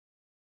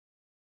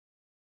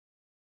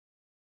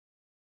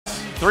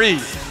3,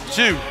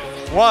 2,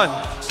 1,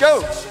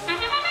 go.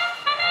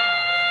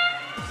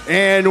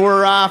 And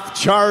we're off,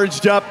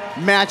 charged up,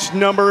 match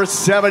number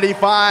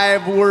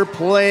 75. We're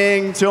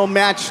playing till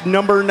match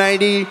number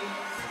 90.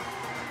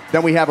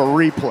 Then we have a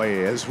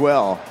replay as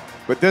well.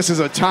 But this is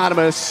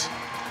autonomous.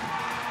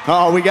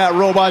 Oh, we got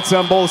robots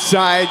on both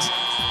sides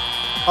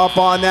up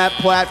on that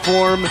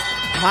platform,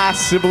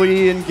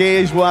 possibly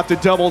engaged. We'll have to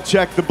double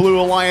check the Blue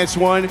Alliance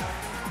one.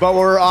 But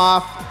we're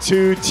off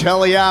to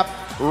teleop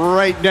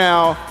right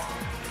now.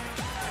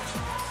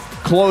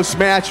 Close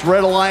match.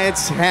 Red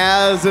Alliance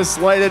has a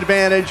slight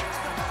advantage.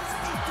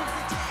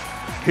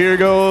 Here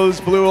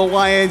goes Blue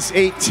Alliance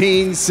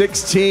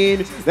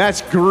 18-16.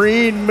 That's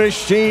Green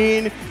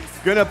Machine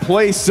gonna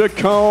place a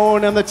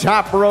cone on the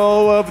top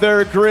row of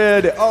their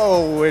grid.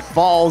 Oh, it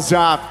falls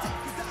off.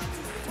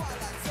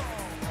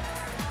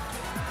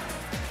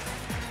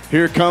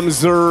 Here comes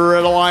the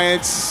Red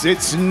Alliance.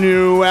 It's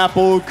new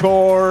Apple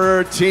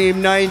Core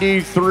Team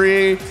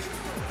 93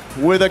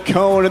 with a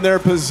cone in their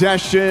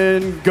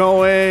possession,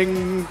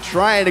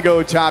 trying to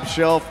go top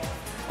shelf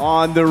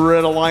on the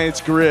Red Alliance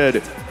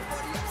grid.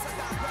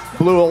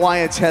 Blue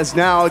Alliance has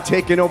now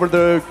taken over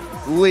the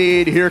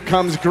lead. Here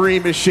comes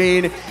Green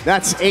Machine.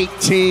 That's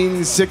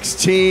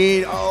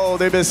 18-16. Oh,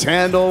 they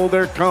mishandled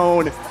their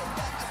cone.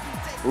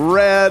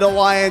 Red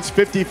Alliance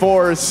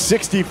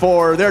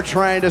 54-64. They're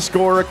trying to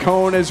score a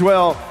cone as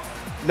well.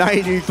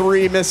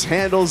 93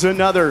 mishandles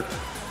another.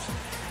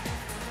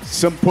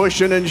 Some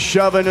pushing and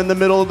shoving in the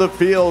middle of the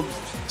field.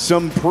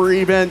 Some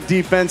prevent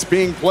defense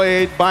being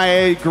played by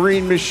a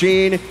Green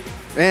Machine.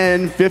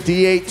 And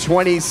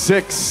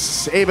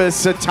 58-26,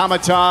 Avis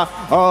Automata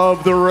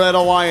of the Red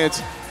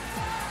Alliance.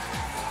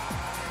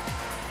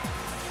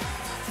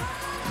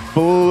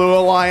 Blue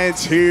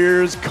Alliance,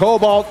 here's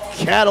Cobalt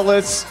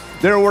Catalyst.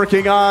 They're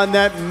working on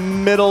that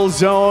middle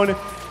zone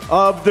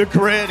of the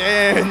grid,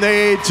 and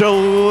they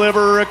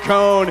deliver a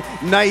cone.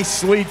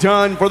 Nicely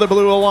done for the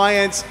Blue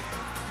Alliance.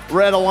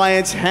 Red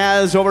Alliance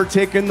has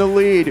overtaken the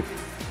lead.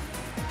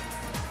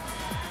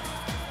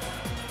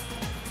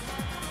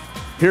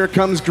 Here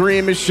comes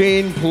Green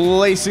Machine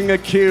placing a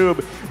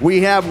cube. We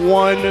have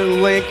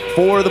one link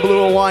for the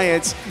Blue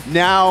Alliance.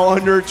 Now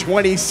under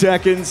 20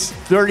 seconds,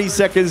 30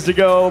 seconds to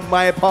go.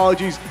 My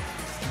apologies.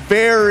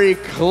 Very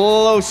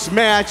close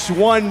match.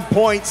 1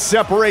 point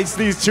separates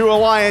these two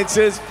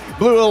alliances.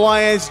 Blue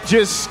Alliance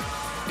just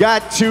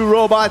got two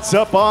robots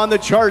up on the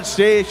charge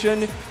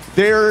station.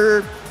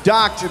 They're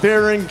docked,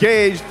 they're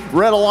engaged.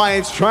 Red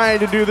Alliance trying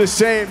to do the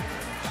same.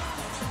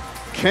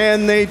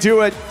 Can they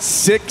do it?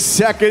 6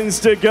 seconds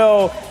to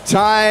go.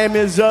 Time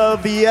is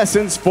of the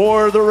essence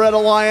for the Red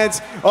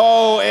Alliance.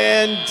 Oh,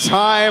 and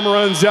time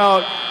runs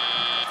out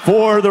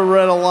for the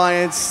Red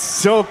Alliance.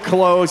 So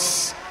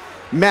close.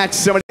 Match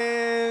 70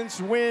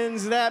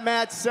 wins that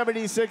match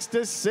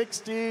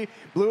 76-60.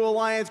 Blue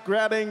Alliance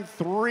grabbing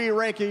 3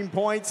 ranking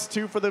points,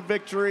 2 for the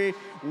victory,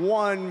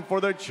 1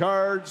 for the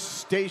charge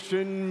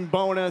station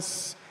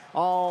bonus.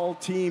 All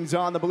teams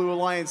on the Blue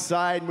Alliance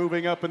side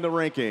moving up in the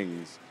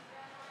rankings.